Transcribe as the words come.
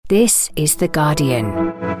This is The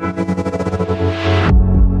Guardian.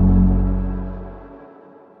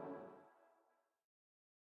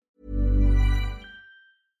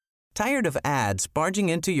 Tired of ads barging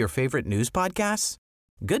into your favorite news podcasts?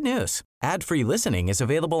 Good news. Ad-free listening is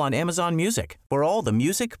available on Amazon Music for all the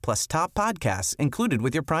music plus top podcasts included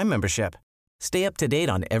with your Prime membership. Stay up to date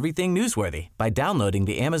on everything newsworthy by downloading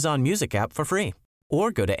the Amazon Music app for free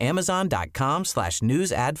or go to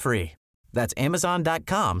amazon.com/news ad free. That's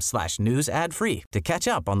amazon.com/news ad free to catch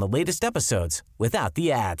up on the latest episodes without the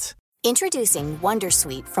ads. Introducing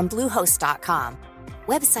Wondersuite from Bluehost.com.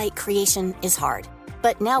 Website creation is hard,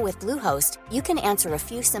 but now with Bluehost, you can answer a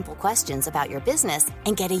few simple questions about your business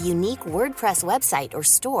and get a unique WordPress website or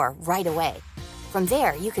store right away. From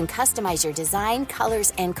there, you can customize your design,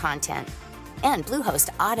 colors, and content. And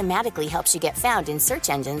Bluehost automatically helps you get found in search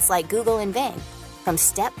engines like Google and Bing. From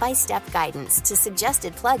step-by-step guidance to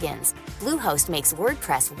suggested plugins, Bluehost makes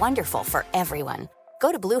WordPress wonderful for everyone.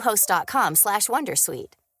 Go to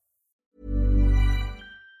bluehost.com/wondersuite.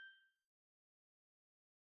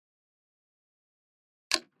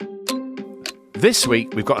 This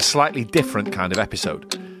week, we've got a slightly different kind of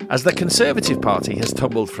episode, as the Conservative Party has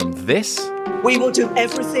tumbled from this... We will do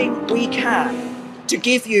everything we can to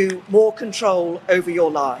give you more control over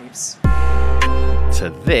your lives.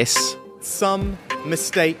 ...to this... Some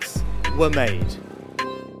mistakes were made.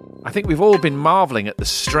 I think we've all been marvelling at the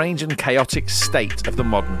strange and chaotic state of the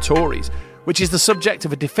modern Tories, which is the subject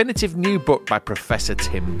of a definitive new book by Professor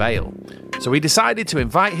Tim Bale. So we decided to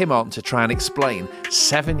invite him on to try and explain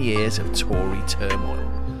 7 years of Tory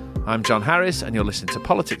turmoil. I'm John Harris, and you're listening to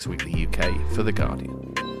Politics Weekly UK for The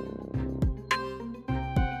Guardian.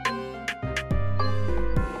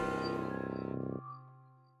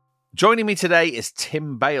 Joining me today is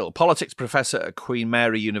Tim Bale, politics professor at Queen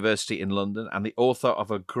Mary University in London and the author of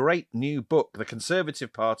a great new book, The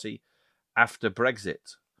Conservative Party After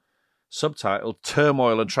Brexit, subtitled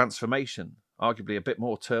Turmoil and Transformation. Arguably a bit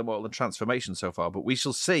more turmoil than transformation so far, but we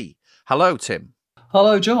shall see. Hello, Tim.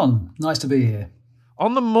 Hello, John. Nice to be here.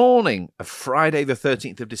 On the morning of Friday the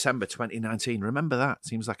 13th of December 2019, remember that,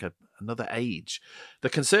 seems like another age, the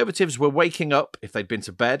Conservatives were waking up, if they'd been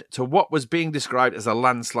to bed, to what was being described as a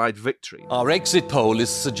landslide victory. Our exit poll is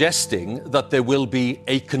suggesting that there will be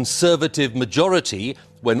a Conservative majority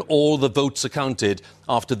when all the votes are counted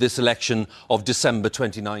after this election of December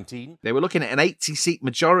 2019. They were looking at an 80-seat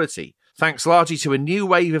majority, thanks largely to a new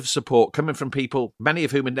wave of support coming from people, many of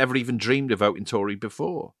whom had never even dreamed of voting Tory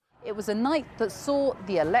before. It was a night that saw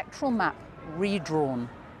the electoral map redrawn.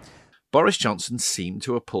 Boris Johnson seemed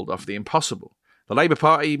to have pulled off the impossible. The Labour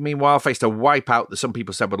Party, meanwhile, faced a wipeout that some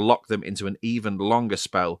people said would lock them into an even longer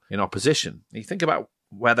spell in opposition. You think about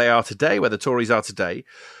where they are today, where the Tories are today.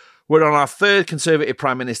 We're on our third Conservative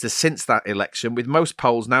Prime Minister since that election, with most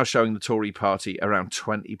polls now showing the Tory party around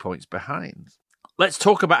 20 points behind. Let's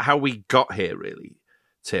talk about how we got here, really,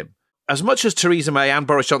 Tim. As much as Theresa May and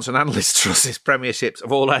Boris Johnson and Liz Truss's premierships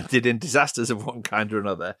have all ended in disasters of one kind or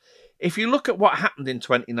another, if you look at what happened in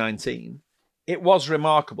 2019, it was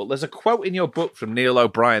remarkable. There's a quote in your book from Neil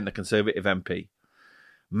O'Brien, the Conservative MP,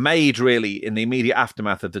 made really in the immediate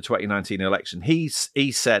aftermath of the 2019 election. He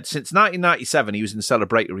said, since 1997, he was in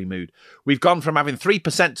celebratory mood. We've gone from having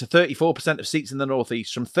 3% to 34% of seats in the North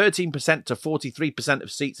East, from 13% to 43%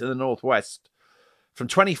 of seats in the North West, from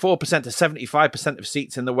 24% to 75% of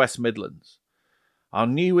seats in the West Midlands. Our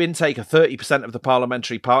new intake are 30% of the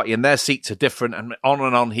parliamentary party, and their seats are different, and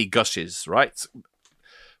on he gushes, right?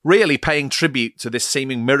 Really paying tribute to this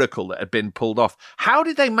seeming miracle that had been pulled off. How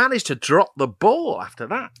did they manage to drop the ball after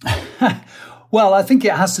that? Well, I think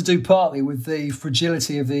it has to do partly with the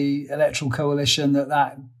fragility of the electoral coalition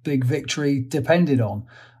that big victory depended on.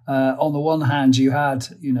 On the one hand, you had,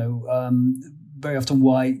 very often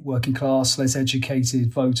white, working class, less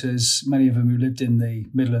educated voters, many of them who lived in the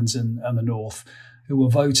Midlands and the North, who were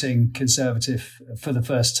voting Conservative for the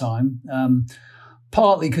first time,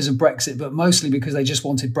 partly because of Brexit, but mostly because they just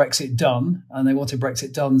wanted Brexit done. And they wanted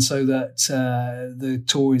Brexit done so that the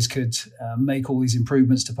Tories could make all these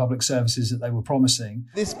improvements to public services that they were promising.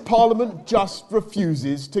 This Parliament just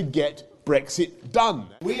refuses to get Brexit done.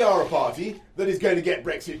 We are a party that is going to get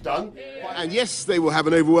Brexit done. And yes, they will have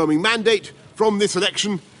an overwhelming mandate from this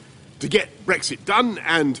election to get Brexit done,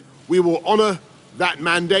 and we will honour that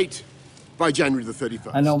mandate by January the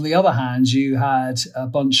 31st. And on the other hand, you had a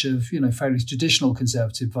bunch of, fairly traditional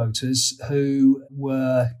Conservative voters who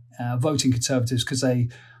were voting Conservatives because they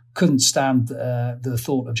couldn't stand the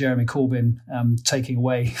thought of Jeremy Corbyn taking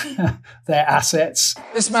away their assets.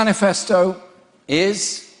 This manifesto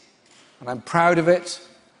is, and I'm proud of it,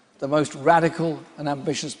 the most radical and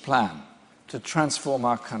ambitious plan to transform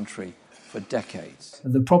our country for decades.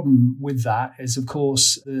 The problem with that is, of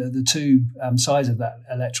course, the two sides of that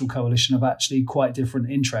electoral coalition have actually quite different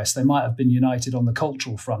interests. They might have been united on the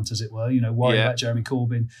cultural front, as it were, worried about Jeremy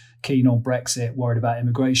Corbyn, keen on Brexit, worried about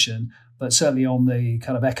immigration. But certainly on the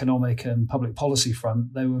kind of economic and public policy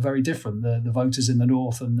front, they were very different. The voters in the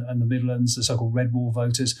North and the Midlands, the so-called Red Wall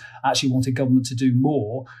voters, actually wanted government to do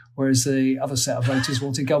more, whereas the other set of voters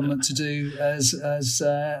wanted government to do as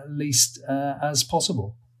least as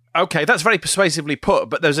possible. Okay, that's very persuasively put,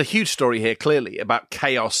 but there's a huge story here, clearly, about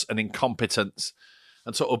chaos and incompetence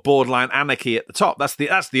and sort of borderline anarchy at the top. That's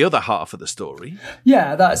the other half of the story.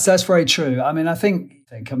 Yeah, that's very true. I mean, I think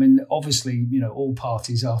obviously, all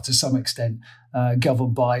parties are to some extent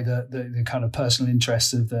governed by the kind of personal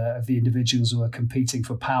interests of the individuals who are competing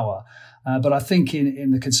for power. But I think in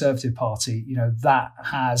the Conservative Party, that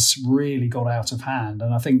has really got out of hand.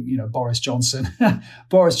 And I think, Boris Johnson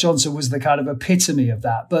was the kind of epitome of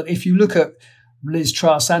that. But if you look at Liz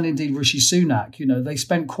Truss and indeed Rishi Sunak, they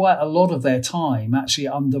spent quite a lot of their time actually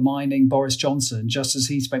undermining Boris Johnson, just as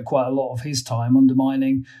he spent quite a lot of his time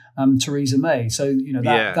undermining Theresa May. So,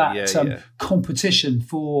 competition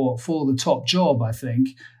for the top job, I think,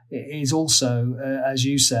 is also, as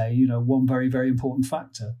you say, one very, very important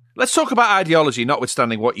factor. Let's talk about ideology,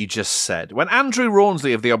 notwithstanding what you just said. When Andrew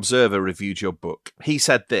Rawnsley of The Observer reviewed your book, he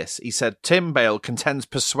said this. He said, Tim Bale contends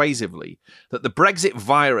persuasively that the Brexit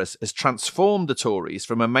virus has transformed the Tories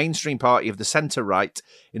from a mainstream party of the centre-right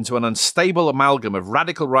into an unstable amalgam of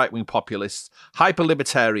radical right-wing populists,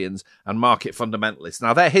 hyper-libertarians and market fundamentalists.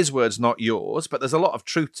 Now, they're his words, not yours, but there's a lot of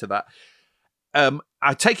truth to that.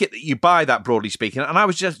 I take it that you buy that, broadly speaking. And I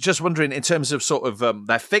was just wondering, in terms of sort of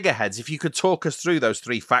their figureheads, if you could talk us through those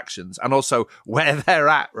three factions and also where they're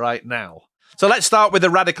at right now. So let's start with the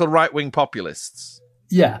radical right-wing populists.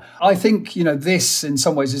 Yeah, I think, this in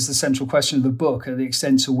some ways is the central question of the book, the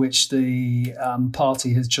extent to which the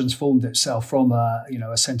party has transformed itself from a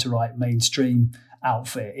centre-right mainstream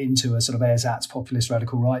outfit into a sort of ersatz populist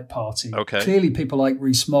radical right party. Okay. Clearly people like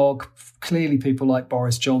Rees-Mogg, clearly people like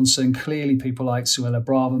Boris Johnson, clearly people like Suella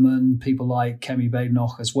Braverman, people like Kemi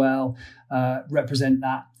Badenoch as well, represent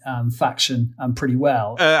that faction pretty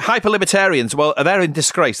well. Hyper-libertarians, well, they're in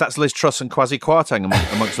disgrace. That's Liz Truss and Kwasi Kwarteng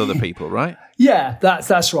amongst other people, right? Yeah,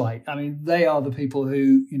 that's right. I mean, they are the people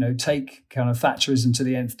who, take kind of Thatcherism to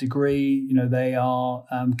the nth degree. They are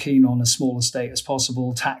keen on as small a state as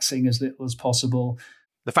possible, taxing as little as possible.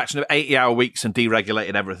 The faction of 80-hour weeks and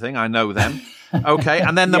deregulated everything. I know them. Okay.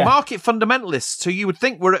 And then the market fundamentalists, who you would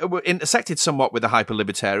think were intersected somewhat with the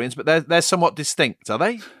hyper-libertarians, but they're somewhat distinct, are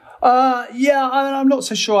they? I'm not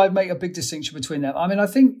so sure I'd make a big distinction between them. I mean, I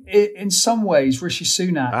think in some ways Rishi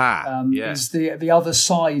Sunak is the other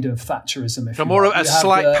side of Thatcherism. So more a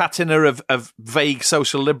slight patina of vague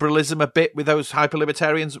social liberalism a bit with those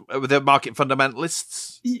hyper-libertarians, with the market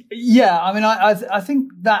fundamentalists? Yeah, I mean, I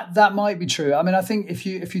think that might be true. I mean, I think if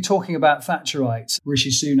you're talking about Thatcherites,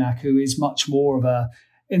 Rishi Sunak, who is much more of a,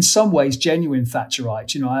 in some ways, genuine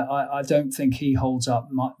Thatcherite. I don't think he holds up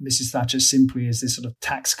Mrs. Thatcher simply as this sort of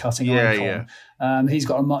tax-cutting icon. Yeah. He's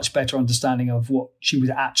got a much better understanding of what she was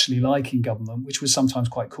actually like in government, which was sometimes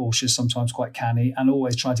quite cautious, sometimes quite canny, and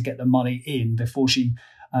always trying to get the money in before she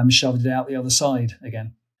shoved it out the other side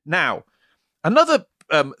again. Now, another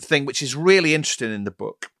thing which is really interesting in the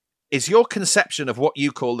book is your conception of what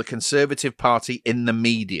you call the Conservative Party in the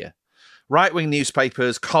media. Right-wing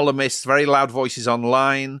newspapers, columnists, very loud voices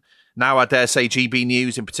online. Now, I dare say, GB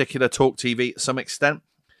News in particular, Talk TV to some extent.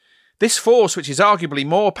 This force, which is arguably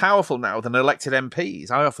more powerful now than elected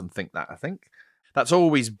MPs, I often think that's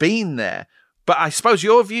always been there. But I suppose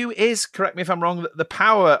your view is, correct me if I'm wrong, that the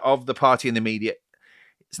power of the party in the media,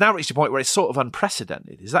 it's now reached a point where it's sort of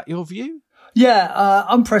unprecedented. Is that your view? Yeah,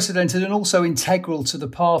 unprecedented and also integral to the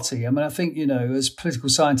party. I mean, I think, as political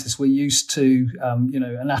scientists, we're used to,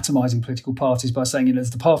 anatomizing political parties by saying, there's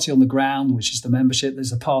the party on the ground, which is the membership. There's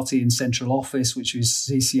the party in central office, which is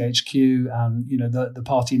CCHQ, and, the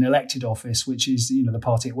party in elected office, which is, the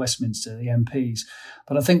party at Westminster, the MPs.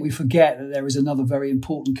 But I think we forget that there is another very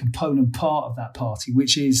important component part of that party,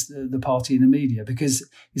 which is the party in the media, because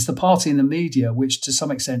it's the party in the media which to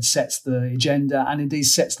some extent sets the agenda and indeed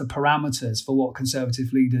sets the parameters for what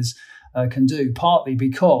Conservative leaders can do, partly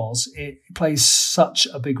because it plays such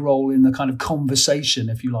a big role in the kind of conversation,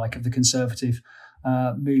 if you like, of the Conservative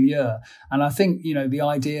milieu. And I think, the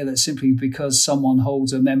idea that simply because someone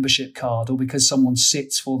holds a membership card or because someone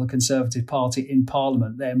sits for the Conservative Party in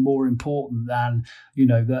Parliament, they're more important than,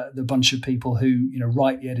 the bunch of people who,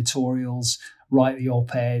 write the editorials, write the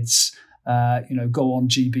op-eds, go on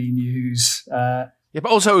GB News, Yeah,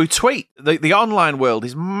 but also who tweet. The online world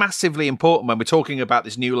is massively important when we're talking about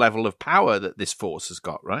this new level of power that this force has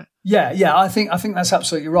got, right? Yeah, I think that's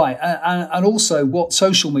absolutely right. And also what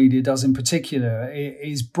social media does in particular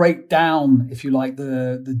is break down, if you like,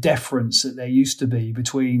 the deference that there used to be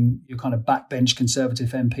between your kind of backbench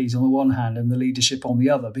Conservative MPs on the one hand and the leadership on the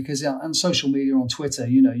other. Because on social media, on Twitter,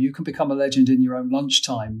 you can become a legend in your own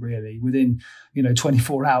lunchtime, really, within,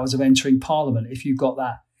 24 hours of entering Parliament if you've got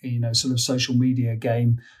that, sort of social media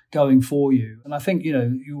game going for you. And I think,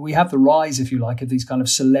 we have the rise, if you like, of these kind of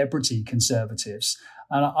celebrity Conservatives.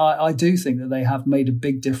 And I do think that they have made a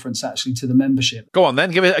big difference actually to the membership. Go on then,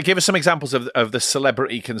 give us some examples of the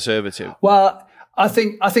celebrity Conservative. Well, I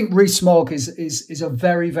think Rees-Mogg is a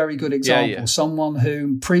very, very good example. Yeah. Someone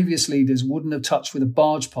who previous leaders wouldn't have touched with a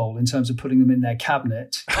barge pole in terms of putting them in their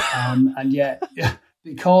cabinet. And yet,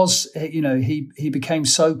 because, he became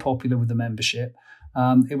so popular with the membership,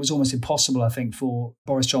 it was almost impossible, I think, for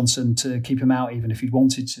Boris Johnson to keep him out, even if he'd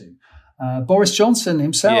wanted to. Boris Johnson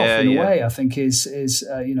himself, in a way, I think is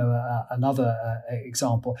another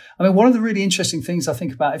example. I mean, one of the really interesting things I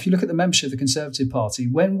think about, if you look at the membership of the Conservative Party,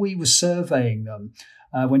 when we were surveying them,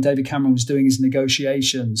 when David Cameron was doing his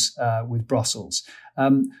negotiations with Brussels,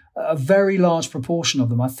 a very large proportion of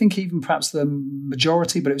them, I think even perhaps the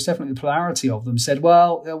majority, but it was definitely the plurality of them, said,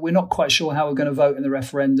 well, we're not quite sure how we're going to vote in the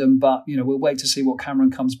referendum, but, we'll wait to see what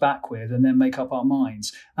Cameron comes back with and then make up our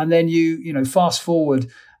minds. And then you fast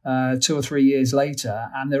forward 2 or 3 years later,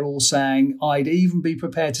 and they're all saying, I'd even be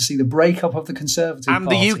prepared to see the breakup of the Conservative and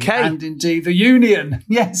Party. And the UK. And indeed the Union,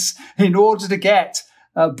 yes, in order to get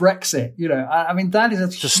Brexit. I mean, that is a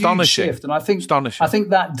huge shift. And I think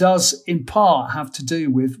that does in part have to do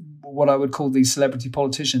with what I would call these celebrity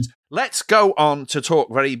politicians. Let's go on to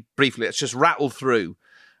talk very briefly. Let's just rattle through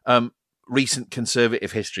recent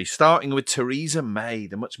Conservative history, starting with Theresa May,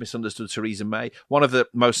 the much misunderstood Theresa May. One of the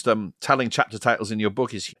most telling chapter titles in your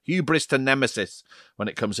book is Hubris to Nemesis when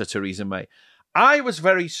it comes to Theresa May. I was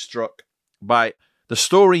very struck by the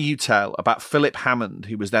story you tell about Philip Hammond,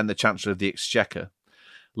 who was then the Chancellor of the Exchequer,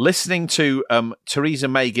 listening to Theresa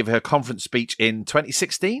May give her conference speech in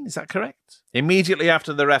 2016, is that correct? Immediately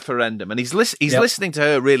after the referendum. And he's listening to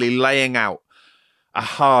her really laying out a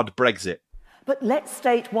hard Brexit. But let's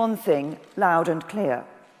state one thing loud and clear.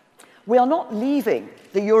 We are not leaving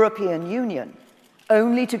the European Union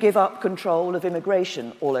only to give up control of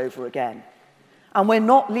immigration all over again. And we're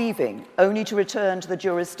not leaving only to return to the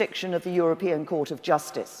jurisdiction of the European Court of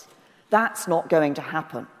Justice. That's not going to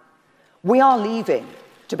happen. We are leaving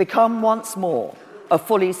to become once more a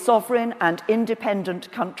fully sovereign and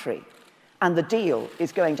independent country. And the deal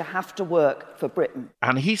is going to have to work for Britain.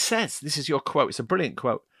 And he says, this is your quote, it's a brilliant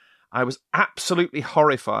quote, I was absolutely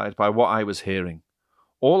horrified by what I was hearing.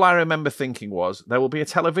 All I remember thinking was, there will be a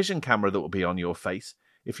television camera that will be on your face.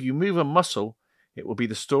 If you move a muscle, it will be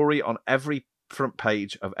the story on every front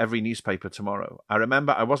page of every newspaper tomorrow. I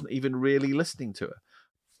remember I wasn't even really listening to her.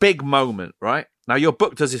 Big moment, right? Now, your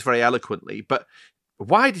book does this very eloquently, but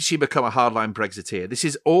why did she become a hardline Brexiteer? This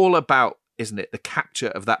is all about, isn't it, the capture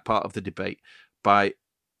of that part of the debate by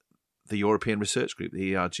the European Research Group,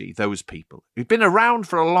 the ERG, those people who've been around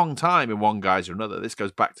for a long time in one guise or another. This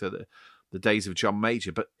goes back to the days of John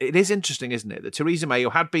Major. But it is interesting, isn't it, that Theresa May, who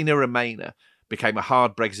had been a Remainer, became a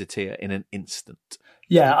hard Brexiteer in an instant.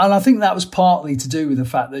 Yeah, and I think that was partly to do with the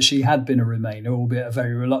fact that she had been a Remainer, albeit a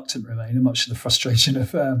very reluctant Remainer, much to the frustration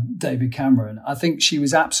of David Cameron. I think she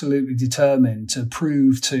was absolutely determined to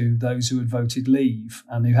prove to those who had voted Leave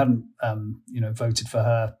and who hadn't, voted for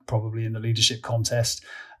her probably in the leadership contest,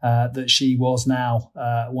 that she was now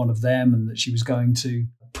one of them and that she was going to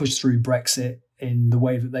push through Brexit in the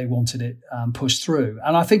way that they wanted it pushed through.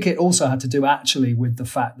 And I think it also had to do actually with the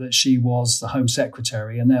fact that she was the Home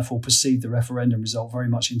Secretary and therefore perceived the referendum result very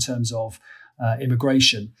much in terms of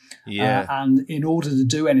immigration. Yeah. And in order to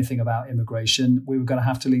do anything about immigration, we were going to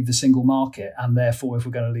have to leave the single market. And therefore, if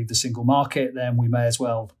we're going to leave the single market, then we may as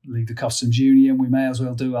well leave the customs union. We may as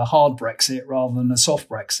well do a hard Brexit rather than a soft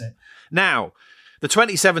Brexit. Now, the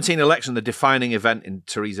 2017 election, the defining event in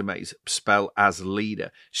Theresa May's spell as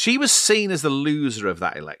leader. She was seen as the loser of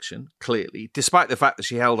that election, clearly, despite the fact that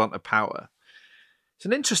she held on to power. It's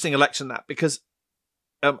an interesting election, that, because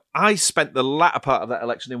I spent the latter part of that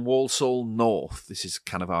election in Walsall North. This is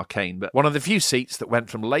kind of arcane, but one of the few seats that went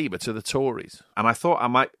from Labour to the Tories. And I thought I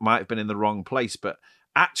might have been in the wrong place, but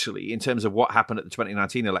actually, in terms of what happened at the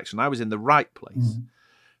 2019 election, I was in the right place.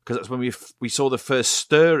 because that's when we saw the first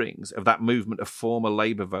stirrings of that movement of former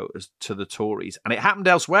Labour voters to the Tories. And it happened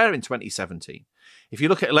elsewhere in 2017. If you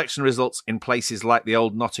look at election results in places like the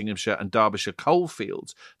old Nottinghamshire and Derbyshire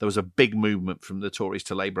coalfields, there was a big movement from the Tories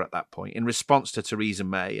to Labour at that point in response to Theresa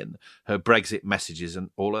May and her Brexit messages and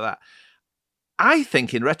all of that. I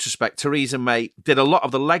think, in retrospect, Theresa May did a lot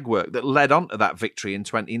of the legwork that led on to that victory in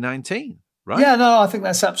 2019. Right? Yeah, no, I think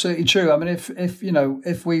that's absolutely true. I mean,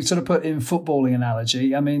 if we sort of put in footballing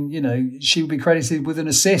analogy, I mean, she would be credited with an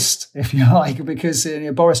assist, if you like, because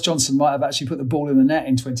Boris Johnson might have actually put the ball in the net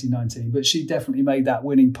in 2019, but she definitely made that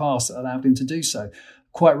winning pass that allowed him to do so.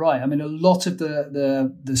 Quite right. I mean, a lot of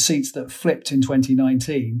the seats that flipped in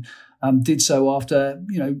 2019 did so after,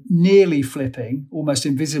 nearly flipping almost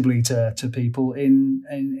invisibly to people in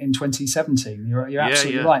 2017. You're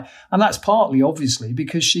absolutely right. And that's partly, obviously,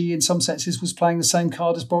 because she, in some senses, was playing the same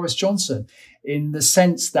card as Boris Johnson, in the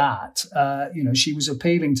sense that, she was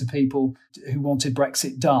appealing to people who wanted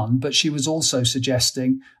Brexit done, but she was also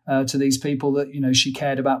suggesting to these people that, she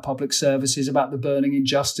cared about public services, about the burning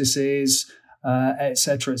injustices, et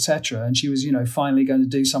cetera, and she was, finally going to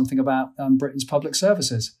do something about Britain's public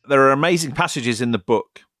services. There are amazing passages in the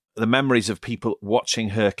book, the memories of people watching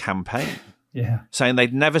her campaign, saying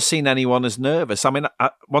they'd never seen anyone as nervous. I mean,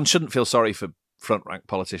 one shouldn't feel sorry for front-rank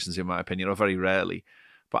politicians, in my opinion, or very rarely.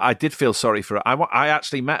 But I did feel sorry for her. I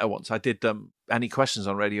actually met her once. I did Any Questions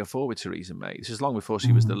on Radio 4 with Theresa May. This is long before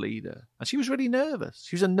she was the leader, and she was really nervous.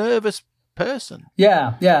 She was a nervous person.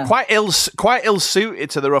 Yeah. Quite ill-suited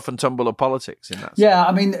to the rough and tumble of politics in that sense. Yeah,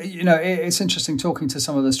 I mean, it's interesting talking to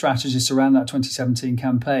some of the strategists around that 2017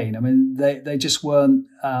 campaign. I mean, they just weren't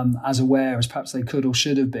as aware as perhaps they could or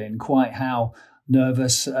should have been quite how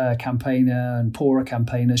nervous campaigner and poorer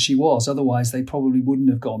campaigner she was. Otherwise, they probably wouldn't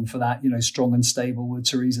have gone for that, strong and stable with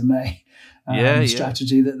Theresa May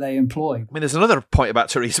strategy that they employed. I mean, there's another point about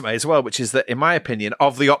Theresa May as well, which is that, in my opinion,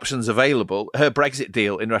 of the options available, her Brexit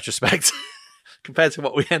deal, in retrospect, compared to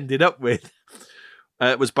what we ended up with,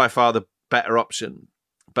 was by far the better option.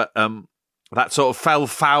 But that sort of fell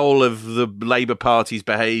foul of the Labour Party's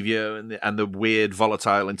behaviour and the weird,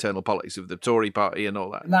 volatile internal politics of the Tory party and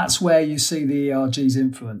all that. And that's where you see the ERG's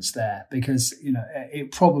influence there, because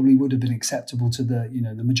it probably would have been acceptable to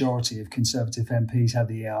the majority of Conservative MPs had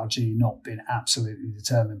the ERG not been absolutely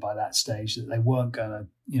determined by that stage that they weren't going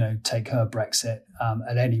to take her Brexit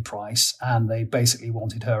at any price, and they basically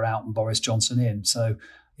wanted her out and Boris Johnson in. So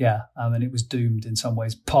and it was doomed in some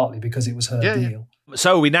ways, partly because it was her deal.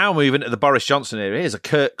 So we now move into the Boris Johnson era. Here's a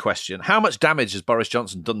curt question. How much damage has Boris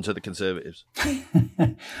Johnson done to the Conservatives?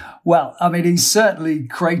 Well, I mean, he's certainly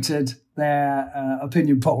cratered their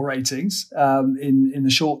opinion poll ratings in the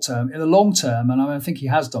short term. In the long term, and I think he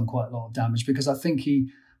has done quite a lot of damage, because I think he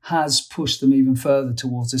has pushed them even further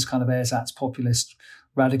towards this kind of ersatz populist,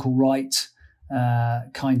 radical right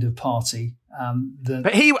kind of party.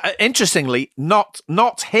 But he, interestingly,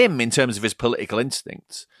 not him in terms of his political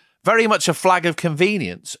instincts. Very much a flag of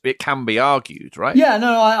convenience, it can be argued, right? Yeah,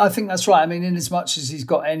 no, I think that's right. I mean, in as much as he's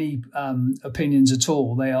got any opinions at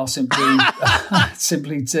all, they are simply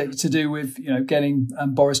to do with getting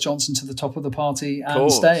Boris Johnson to the top of the party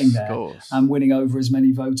and staying there and winning over as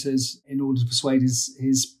many voters in order to persuade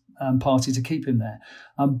his party to keep him there.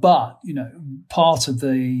 But part of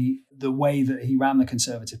the way that he ran the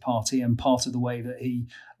Conservative Party and part of the way that he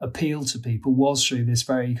appealed to people was through this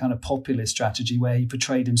very kind of populist strategy where he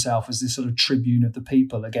portrayed himself as this sort of tribune of the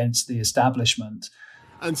people against the establishment.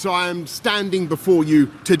 And so I am standing before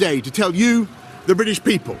you today to tell you, the British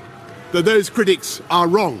people, that those critics are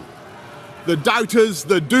wrong. The doubters,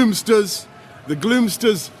 the doomsters, the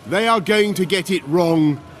gloomsters, they are going to get it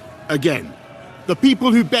wrong again. The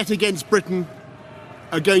people who bet against Britain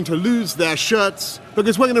are going to lose their shirts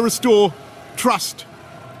because we're going to restore trust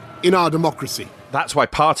in our democracy. That's why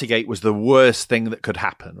Partygate was the worst thing that could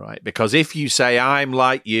happen, right? Because if you say, I'm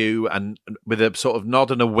like you, and with a sort of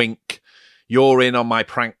nod and a wink, you're in on my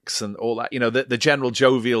pranks and all that, the general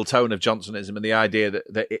jovial tone of Johnsonism and the idea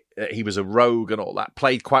that he was a rogue and all that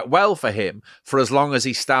played quite well for him for as long as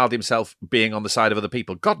he styled himself being on the side of other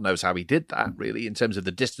people. God knows how he did that, really, in terms of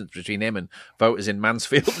the distance between him and voters in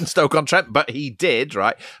Mansfield and Stoke-on-Trent, but he did,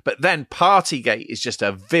 right? But then Partygate is just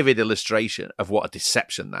a vivid illustration of what a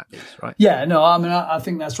deception that is, right? Yeah, no, I mean, I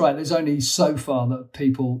think that's right. There's only so far that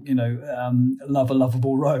people, love a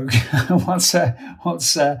lovable rogue. once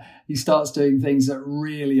he starts doing things that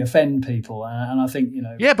really offend people, and I think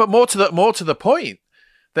Yeah, but more to the point,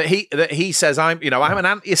 that he says I'm an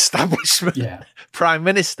anti-establishment prime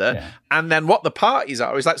minister, and then what the parties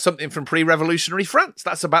are is like something from pre-revolutionary France.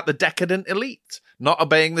 That's about the decadent elite not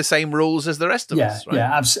obeying the same rules as the rest of us. Right?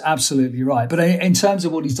 Yeah, absolutely right. But in terms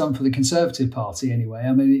of what he's done for the Conservative Party, anyway,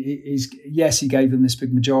 I mean, he gave them this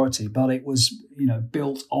big majority, but it was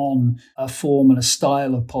built on a form and a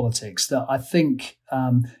style of politics that I think,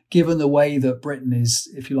 given the way that Britain is,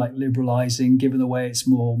 if you like, liberalising, given the way it's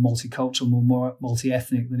more multicultural, more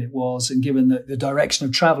multi-ethnic than it was, and given the direction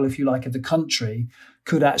of travel, if you like, of the country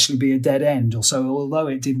could actually be a dead end. Also, although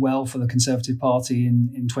it did well for the Conservative Party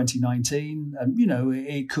in 2019, and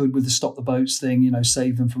it could, with the Stop the Boats thing,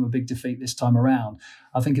 save them from a big defeat this time around.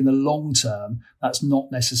 I think in the long term, that's not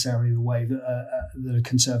necessarily the way that the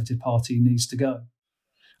Conservative Party needs to go.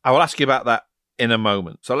 I will ask you about that in a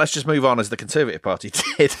moment. So let's just move on, as the Conservative Party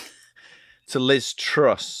did, to Liz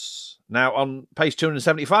Truss. Now, on page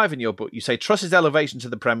 275 in your book, you say Truss's elevation to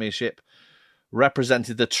the premiership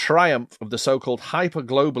represented the triumph of the so-called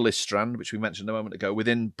hyper-globalist strand, which we mentioned a moment ago,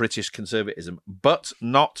 within British conservatism, but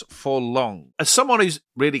not for long. As someone who's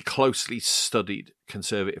really closely studied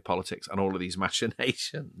conservative politics and all of these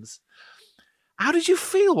machinations, how did you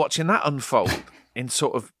feel watching that unfold in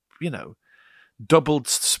sort of, doubled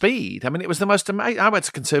speed? I mean, it was the most amazing. I went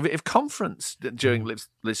to a Conservative conference during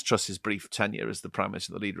Liz Truss's brief tenure as the Prime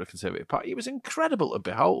Minister, the leader of the Conservative Party. It was incredible to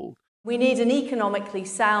behold. We need an economically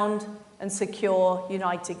sound and secure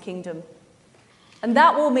United Kingdom. And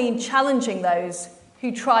that will mean challenging those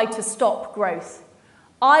who try to stop growth.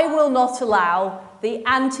 I will not allow the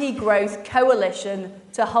anti-growth coalition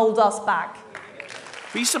to hold us back.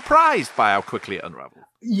 Were you surprised by how quickly it unravelled?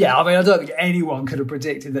 Yeah, I mean, I don't think anyone could have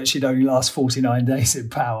predicted that she'd only last 49 days in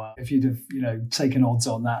power. If you'd have, taken odds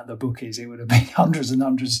on that, the bookies, it would have been hundreds and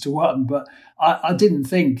hundreds to one. But I didn't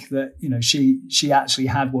think that, she actually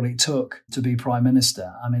had what it took to be Prime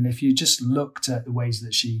Minister. I mean, if you just looked at the ways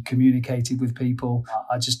that she communicated with people,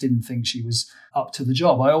 I just didn't think she was up to the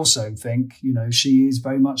job. I also think, she is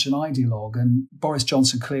very much an ideologue, and Boris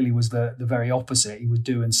Johnson clearly was the very opposite. He would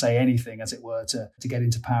do and say anything, as it were, to get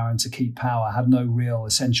into power and to keep power, had no real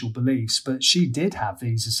essential beliefs. But she did have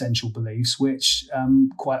these essential beliefs, which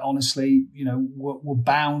quite honestly, were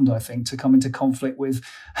bound, I think, to come into conflict with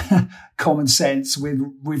common sense,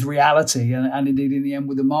 with reality, and indeed in the end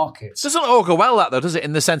with the markets. Doesn't all go well, that though, does it?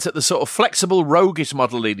 In the sense that the sort of flexible, roguish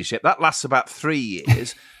model leadership, that lasts about 3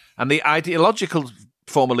 years, and the ideological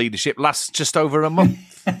form of leadership lasts just over a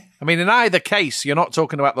month. I mean, in either case, you're not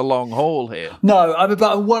talking about the long haul here. No, I mean,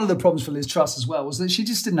 but one of the problems for Liz Truss as well was that she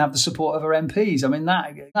just didn't have the support of her MPs. I mean,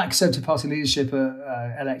 that Conservative Party leadership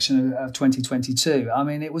election of 2022, I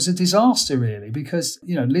mean, it was a disaster, really, because,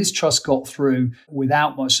 Liz Truss got through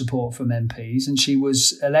without much support from MPs, and she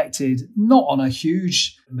was elected not on a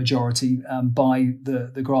huge majority by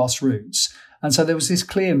the grassroots. And so there was this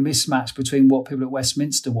clear mismatch between what people at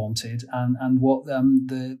Westminster wanted and what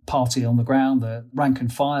the party on the ground, the rank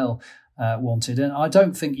and file, wanted. And I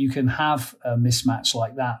don't think you can have a mismatch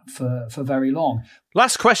like that for very long.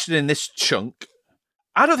 Last question in this chunk.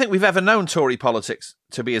 I don't think we've ever known Tory politics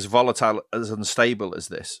to be as volatile, as unstable as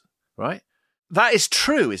this, right? That is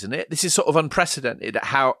true, isn't it? This is sort of unprecedented,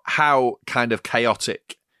 how kind of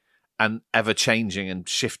chaotic and ever-changing and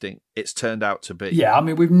shifting it's turned out to be. Yeah, I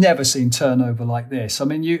mean, we've never seen turnover like this. I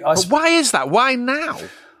mean, but why is that? Why now?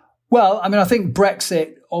 Well, I mean, I think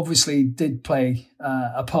Brexit obviously did play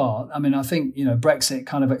a part. I mean, I think, Brexit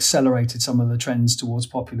kind of accelerated some of the trends towards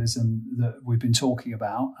populism that we've been talking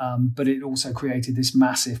about, but it also created this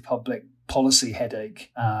massive public policy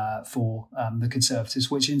headache for the Conservatives,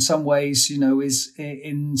 which in some ways, is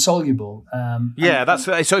insoluble. That's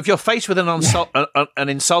so. If you're faced with an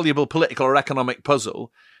insoluble political or economic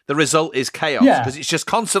puzzle, the result is chaos, because it's just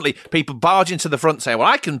constantly people barge into the front saying, well,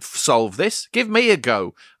 I can solve this, give me a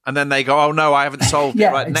go. And then they go, oh, no, I haven't solved it.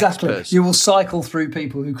 Right, exactly. Next person. You will cycle through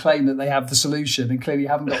people who claim that they have the solution and clearly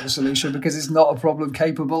haven't got the solution because it's not a problem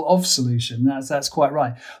capable of solution. That's quite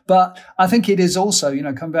right. But I think it is also,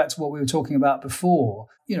 coming back to what we were talking about before,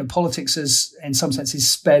 politics is in some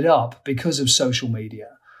senses sped up because of social media.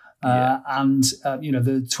 And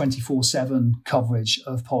the 24/7 coverage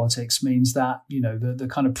of politics means that, the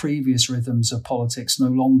kind of previous rhythms of politics no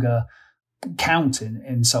longer count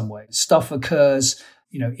in some ways. Stuff occurs,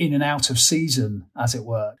 in and out of season, as it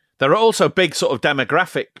were. There are also big sort of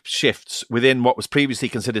demographic shifts within what was previously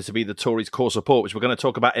considered to be the Tories' core support, which we're going to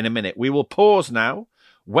talk about in a minute. We will pause now.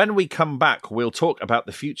 When we come back, we'll talk about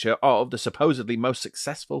the future of the supposedly most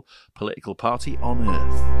successful political party on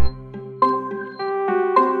earth.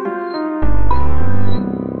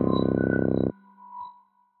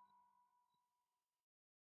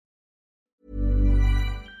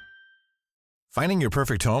 Finding your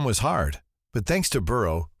perfect home was hard, but thanks to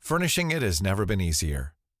Burrow, furnishing it has never been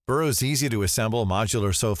easier. Burrow's easy-to-assemble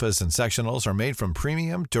modular sofas and sectionals are made from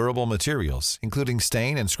premium, durable materials, including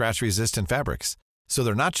stain and scratch-resistant fabrics. So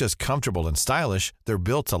they're not just comfortable and stylish, they're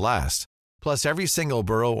built to last. Plus, every single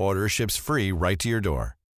Burrow order ships free right to your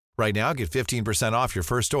door. Right now, get 15% off your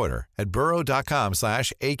first order at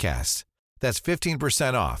burrow.com/ACAST. That's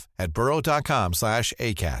 15% off at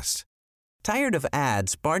burrow.com/ACAST. Tired of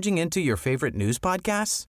ads barging into your favorite news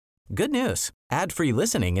podcasts? Good news. Ad-free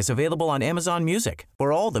listening is available on Amazon Music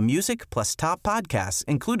for all the music plus top podcasts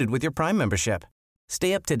included with your Prime membership.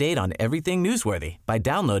 Stay up to date on everything newsworthy by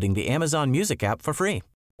downloading the Amazon Music app for free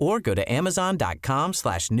or go to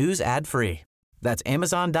amazon.com/news ad free. That's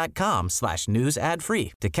amazon.com/news ad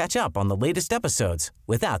free to catch up on the latest episodes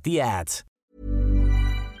without the ads.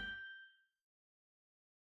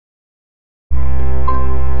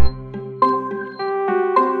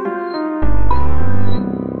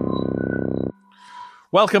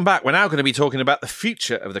 Welcome back. We're now going to be talking about the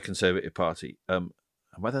future of the Conservative Party and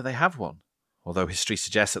whether they have one, although history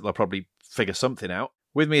suggests that they'll probably figure something out.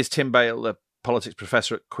 With me is Tim Bale, a politics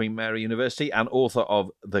professor at Queen Mary University and author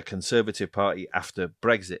of The Conservative Party After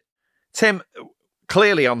Brexit. Tim,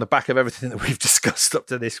 clearly on the back of everything that we've discussed up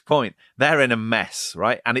to this point, they're in a mess,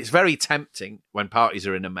 right? And it's very tempting when parties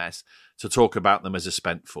are in a mess to talk about them as a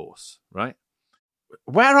spent force, right?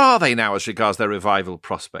 Where are they now as regards their revival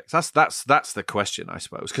prospects? That's the question, I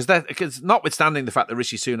suppose. Because notwithstanding the fact that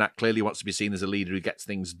Rishi Sunak clearly wants to be seen as a leader who gets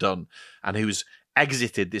things done and who's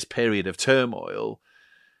exited this period of turmoil,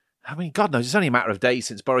 I mean, God knows, it's only a matter of days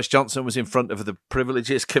since Boris Johnson was in front of the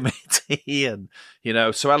Privileges Committee and,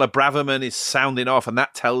 Suella Braverman is sounding off, and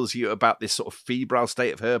that tells you about this sort of febrile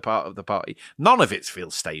state of her part of the party. None of it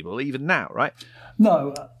feels stable, even now, right?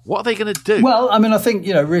 No. What are they going to do? Well, I mean, I think,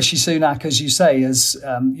 Rishi Sunak, as you say, has,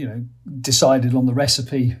 decided on the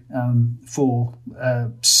recipe for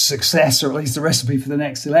success, or at least the recipe for the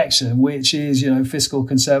next election, which is, fiscal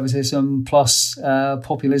conservatism plus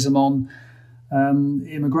populism on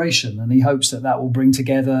immigration, and he hopes that will bring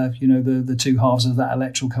together, the two halves of that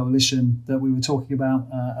electoral coalition that we were talking about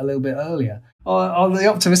a little bit earlier. On the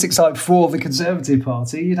optimistic side for the Conservative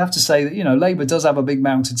Party, you'd have to say that, Labour does have a big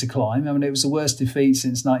mountain to climb. I mean, it was the worst defeat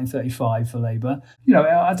since 1935 for Labour.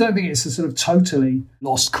 I don't think it's a sort of totally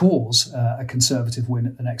lost cause, a Conservative win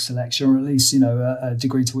at the next election, or at least, a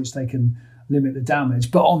degree to which they can limit the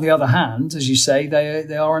damage. But on the other hand, as you say,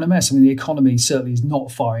 they are in a mess. I mean, the economy certainly is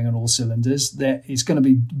not firing on all cylinders. It's going to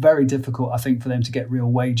be very difficult, I think, for them to get real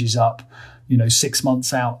wages up, 6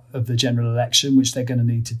 months out of the general election, which they're going to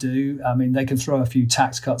need to do. I mean, they can throw a few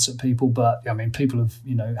tax cuts at people, but I mean, people have,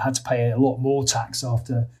 had to pay a lot more tax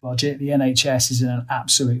after the budget. The NHS is in an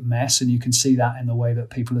absolute mess, and you can see that in the way that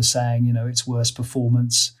people are saying, its worst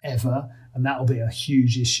performance ever. And that'll be a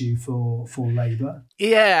huge issue for Labour.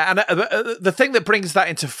 Yeah, and the thing that brings that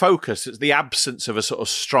into focus is the absence of a sort of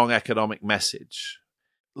strong economic message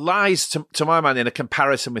lies, to my mind, in a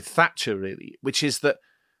comparison with Thatcher, really, which is that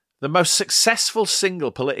the most successful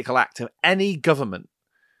single political act of any government,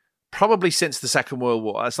 probably since the Second World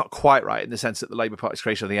War. That's not quite right in the sense that the Labour Party's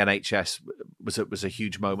creation of the NHS was a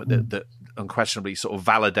huge moment that unquestionably sort of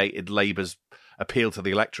validated Labour's appeal to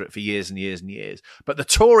the electorate for years and years and years. But the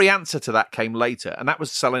Tory answer to that came later, and that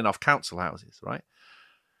was selling off council houses, right?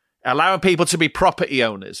 Allowing people to be property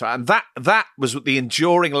owners. Right? And that was the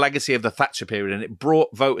enduring legacy of the Thatcher period, and it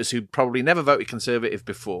brought voters who'd probably never voted Conservative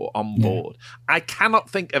before on board. I cannot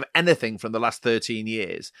think of anything from the last 13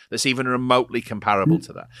 years that's even remotely comparable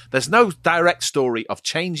to that. There's no direct story of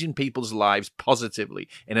changing people's lives positively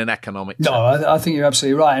in an economic sense. No, I think you're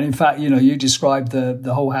absolutely right. And in fact, you described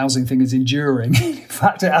the whole housing thing as enduring. In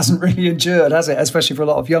fact, it hasn't really endured, has it? Especially for a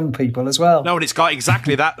lot of young people as well. No, and it's got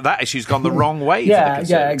exactly that issue's gone the wrong way. Yeah,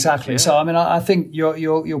 exactly. Yeah. So, I mean, I think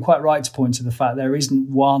you're quite right to point to the fact there isn't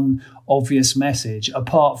one obvious message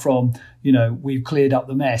apart from, we've cleared up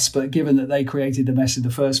the mess. But given that they created the mess in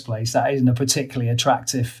the first place, that isn't a particularly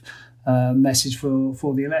attractive message for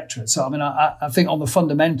the electorate. So, I mean, I think on the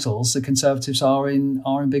fundamentals, the Conservatives are in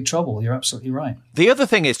big trouble. You're absolutely right. The other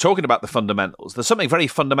thing is, talking about the fundamentals, there's something very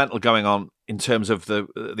fundamental going on in terms of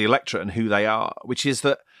the electorate and who they are, which is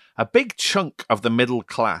that a big chunk of the middle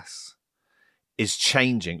class is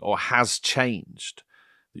changing or has changed.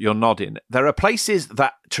 You're nodding. There are places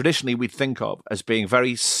that traditionally we'd think of as being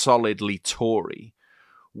very solidly Tory,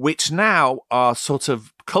 which now are sort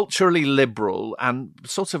of culturally liberal and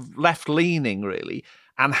sort of left-leaning, really,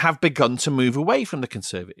 and have begun to move away from the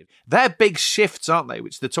Conservative. They're big shifts, aren't they,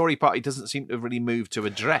 which the Tory party doesn't seem to have really moved to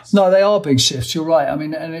address. No, they are big shifts, you're right. I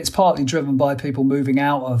mean, and it's partly driven by people moving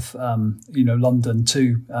out of, London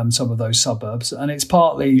to some of those suburbs. And it's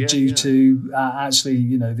partly due to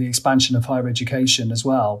actually, the expansion of higher education as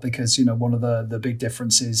well, because, one of the big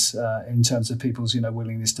differences in terms of people's,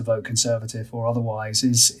 willingness to vote Conservative or otherwise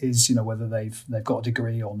is whether they've got a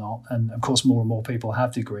degree or not. And of course, more and more people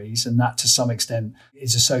have degrees, and that to some extent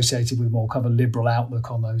is associated with more kind of a liberal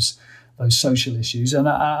outlook on those social issues. And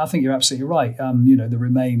I think you're absolutely right. The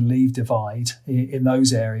Remain-Leave divide in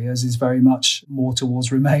those areas is very much more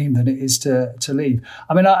towards Remain than it is to Leave.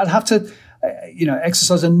 I mean, I'd have to,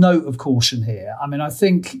 exercise a note of caution here. I mean, I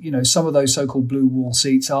think, some of those so-called blue wall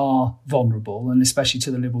seats are vulnerable, and especially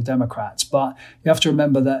to the Liberal Democrats. But you have to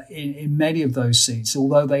remember that in many of those seats,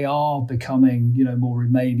 although they are becoming, more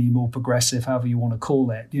Remain-y, more progressive, however you want to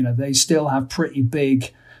call it, they still have pretty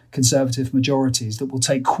big Conservative majorities that will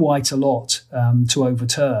take quite a lot to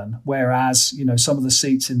overturn. Whereas, some of the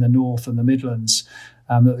seats in the North and the Midlands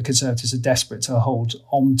that the Conservatives are desperate to hold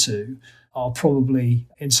on to are probably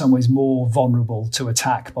in some ways more vulnerable to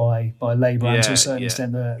attack by Labour and to a certain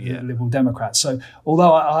extent the Liberal Democrats. So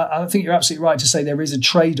although I think you're absolutely right to say there is a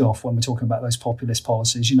trade-off when we're talking about those populist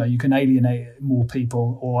policies, you can alienate more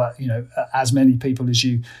people or, as many people as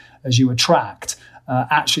you attract.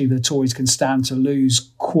 Actually, the Tories can stand to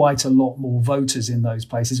lose quite a lot more voters in those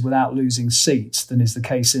places without losing seats than is the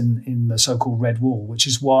case in the so-called Red Wall, which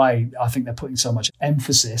is why I think they're putting so much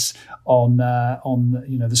emphasis on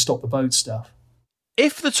the stop the vote stuff.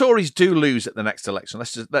 If the Tories do lose at the next election,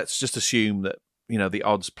 let's just assume that the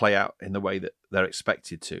odds play out in the way that they're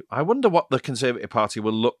expected to. I wonder what the Conservative Party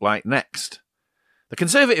will look like next. The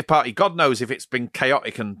Conservative Party, God knows if it's been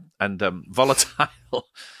chaotic and volatile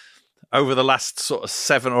over the last sort of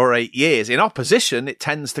 7 or 8 years. In opposition, it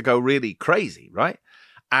tends to go really crazy, right?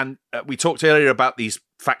 And we talked earlier about these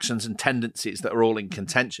factions and tendencies that are all in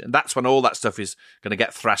contention. That's when all that stuff is going to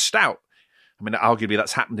get thrashed out. I mean, arguably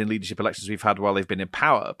that's happened in leadership elections we've had while they've been in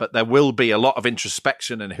power, but there will be a lot of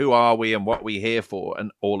introspection and who are we and what we're here for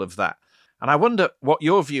and all of that. And I wonder what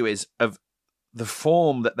your view is of the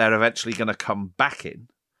form that they're eventually going to come back in.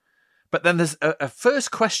 But then there's a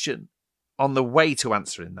first question on the way to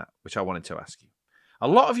answering that, which I wanted to ask you. A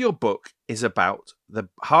lot of your book is about the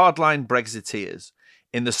hardline Brexiteers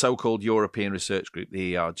in the so-called European Research Group,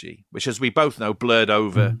 the ERG, which, as we both know, blurred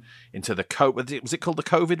over into the was it called the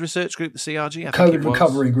COVID Research Group, the CRG? COVID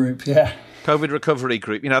Recovery Group, yeah. COVID Recovery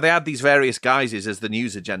Group. They had these various guises as the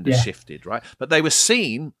news agenda shifted, right? But they were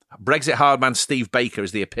seen, Brexit hardman Steve Baker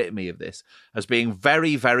is the epitome of this, as being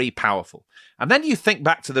very, very powerful. And then you think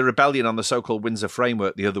back to the rebellion on the so-called Windsor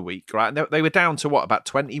Framework the other week, right? And they were down to what, about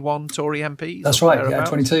 21 Tory MPs? That's right,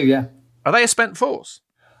 22, yeah. Are they a spent force?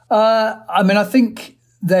 I think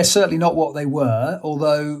they're certainly not what they were,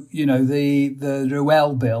 although, the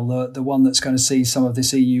Ruel bill, the one that's going to see some of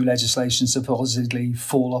this EU legislation supposedly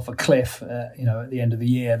fall off a cliff, at the end of the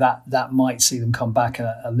year, that might see them come back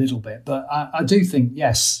a little bit. But I do think,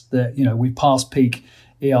 yes, that, we've passed peak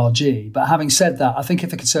ERG. But having said that, I think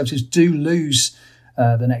if the Conservatives do lose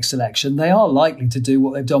the next election, they are likely to do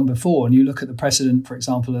what they've done before. And you look at the precedent, for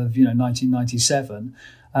example, of 1997.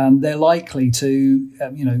 They're likely to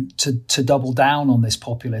double down on this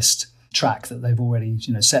populist track that they've already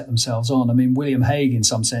set themselves on. I mean, William Hague, in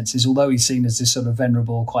some senses, although he's seen as this sort of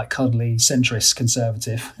venerable, quite cuddly, centrist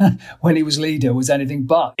Conservative, when he was leader, was anything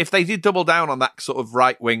but. If they did double down on that sort of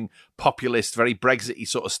right-wing, populist, very Brexit-y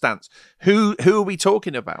sort of stance, who are we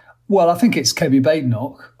talking about? Well, I think it's Kebi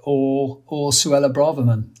Badenoch or Suella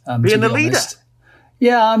Braverman. Being the leader?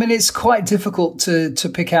 Yeah, I mean, it's quite difficult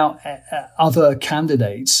to pick out other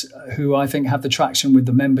candidates who I think have the traction with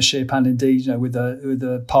the membership and indeed, with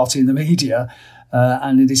the party and the media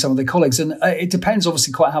and indeed some of their colleagues. And it depends,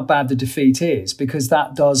 obviously, quite how bad the defeat is, because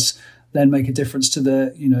that does then make a difference to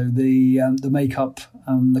the makeup,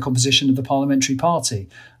 the composition of the parliamentary party.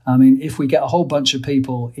 I mean, if we get a whole bunch of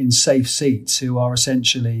people in safe seats who are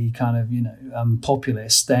essentially kind of,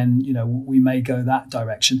 populist, then, we may go that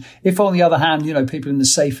direction. If, on the other hand, people in the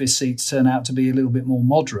safest seats turn out to be a little bit more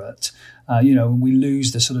moderate, and we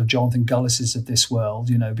lose the sort of Jonathan Gullises of this world,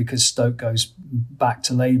 because Stoke goes back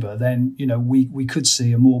to Labour, then, we could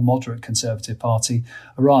see a more moderate Conservative Party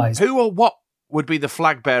arise. Who or what would be the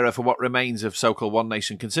flag bearer for what remains of so-called One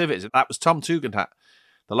Nation Conservatism? That was Tom Tugendhat,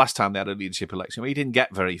 the last time they had a leadership election, where he didn't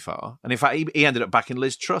get very far. And in fact, he ended up backing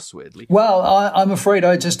Liz Truss, weirdly. Well, I'm afraid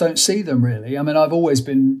I just don't see them, really. I mean, I've always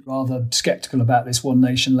been rather sceptical about this One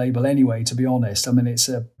Nation label anyway, to be honest. I mean, it's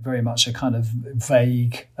very much a kind of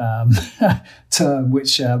vague term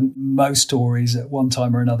which most Tories at one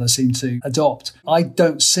time or another seem to adopt. I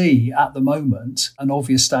don't see at the moment an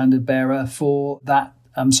obvious standard bearer for that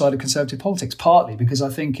side of Conservative politics, partly because I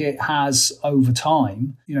think it has, over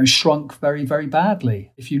time, shrunk very, very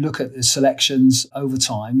badly. If you look at the selections over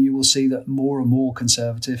time, you will see that more and more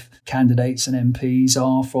Conservative candidates and MPs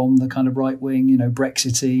are from the kind of right-wing,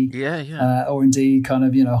 Brexity, or indeed kind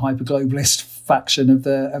of, hyper-globalist faction of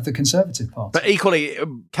the Conservative Party. But equally,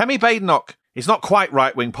 Kemi Badenoch is not quite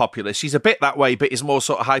right-wing populist. She's a bit that way, but is more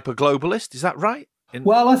sort of hyper-globalist. Is that right?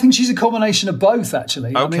 Well, I think she's a combination of both,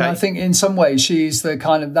 actually. Okay. I mean, I think in some ways she's the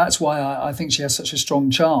kind of, that's why I think she has such a strong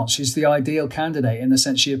chance. She's the ideal candidate in the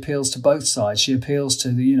sense she appeals to both sides. She appeals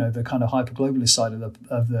to the kind of hyper-globalist side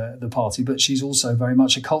of the party, but she's also very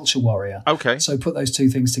much a culture warrior. Okay. So put those two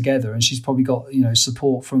things together and she's probably got,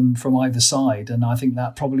 support from either side. And I think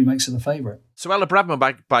that probably makes her the favourite. Suella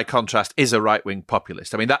Braverman, by contrast, is a right-wing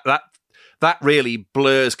populist. I mean, that really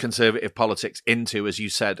blurs Conservative politics into, as you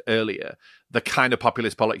said earlier, the kind of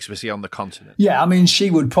populist politics we see on the continent. Yeah, I mean,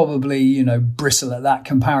 she would probably, bristle at that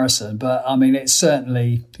comparison. But, I mean, it's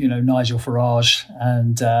certainly, Nigel Farage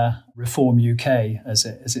and Reform UK, as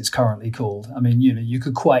it's currently called. I mean, you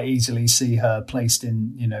could quite easily see her placed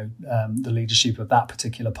in, the leadership of that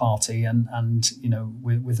particular party and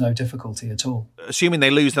with no difficulty at all. Assuming they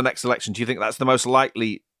lose the next election, do you think that's the most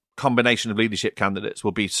likely combination of leadership candidates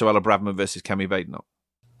will be Suella Braverman versus Kemi Badenoch?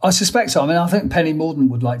 I suspect so. I mean, I think Penny Mordaunt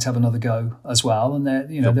would like to have another go as well. And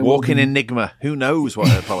the walking enigma. Who knows what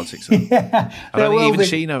her politics are? Yeah, I don't think even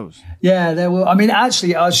she knows. Yeah, there will. I mean,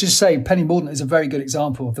 actually, I should say Penny Mordaunt is a very good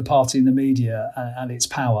example of the party in the media and its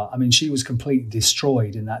power. I mean, she was completely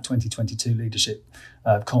destroyed in that 2022 leadership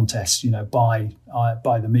contest, by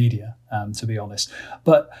the media, to be honest.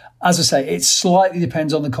 But as I say, it slightly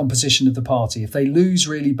depends on the composition of the party. If they lose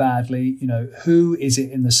really badly, who is it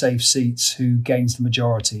in the safe seats who gains the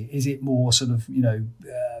majority? Is it more sort of,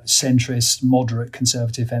 centrist, moderate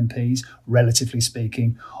Conservative MPs, relatively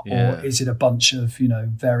speaking, or is it a bunch of,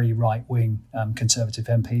 very right-wing Conservative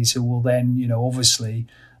MPs who will then, obviously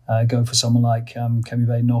go for someone like Kemi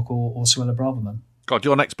Badenoch or Suella Braverman? God,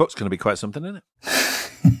 your next book's going to be quite something, isn't it?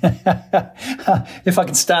 If I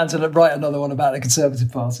can stand to write another one about the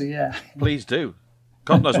Conservative Party, yeah. Please do.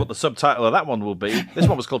 God knows what the subtitle of that one will be. This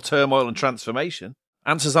one was called Turmoil and Transformation.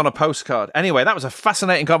 Answers on a postcard. Anyway, that was a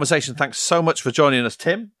fascinating conversation. Thanks so much for joining us,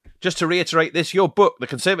 Tim. Just to reiterate this, your book, The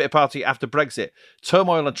Conservative Party After Brexit,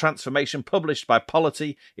 Turmoil and Transformation, published by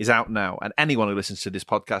Polity, is out now. And anyone who listens to this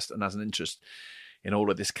podcast and has an interest in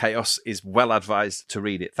all of this chaos is well advised to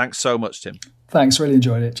read it. Thanks so much, Tim. Thanks. Really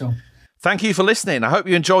enjoyed it, John. Thank you for listening. I hope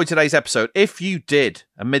you enjoyed today's episode. If you did,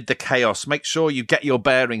 amid the chaos, make sure you get your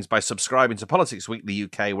bearings by subscribing to Politics Weekly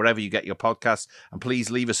UK, wherever you get your podcasts, and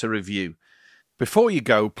please leave us a review. Before you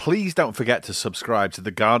go, please don't forget to subscribe to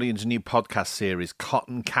The Guardian's new podcast series,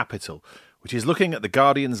 Cotton Capital, which is looking at The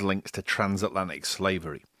Guardian's links to transatlantic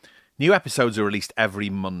slavery. New episodes are released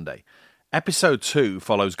every Monday. Episode 2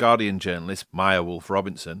 follows Guardian journalist Maya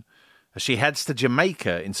Wolfe-Robinson as she heads to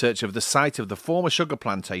Jamaica in search of the site of the former sugar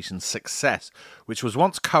plantation Success, which was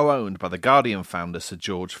once co-owned by the Guardian founder Sir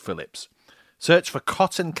George Phillips. Search for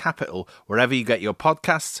Cotton Capital wherever you get your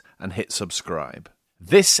podcasts and hit subscribe.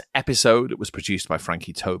 This episode was produced by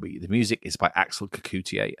Frankie Toby. The music is by Axel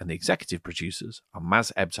Kacoutié, and the executive producers are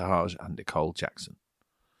Maz Ebtehaj and Nicole Jackson.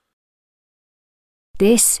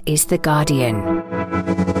 This is The Guardian.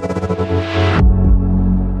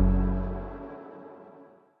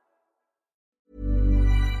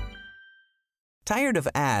 Tired of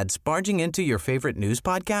ads barging into your favorite news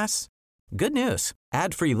podcasts? Good news.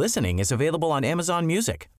 Ad-free listening is available on Amazon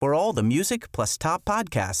Music for all the music plus top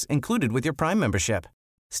podcasts included with your Prime membership.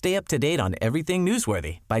 Stay up to date on everything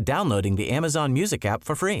newsworthy by downloading the Amazon Music app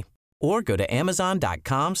for free or go to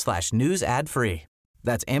amazon.com/news ad free.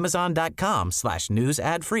 That's amazon.com/news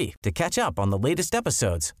ad free to catch up on the latest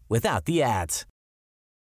episodes without the ads.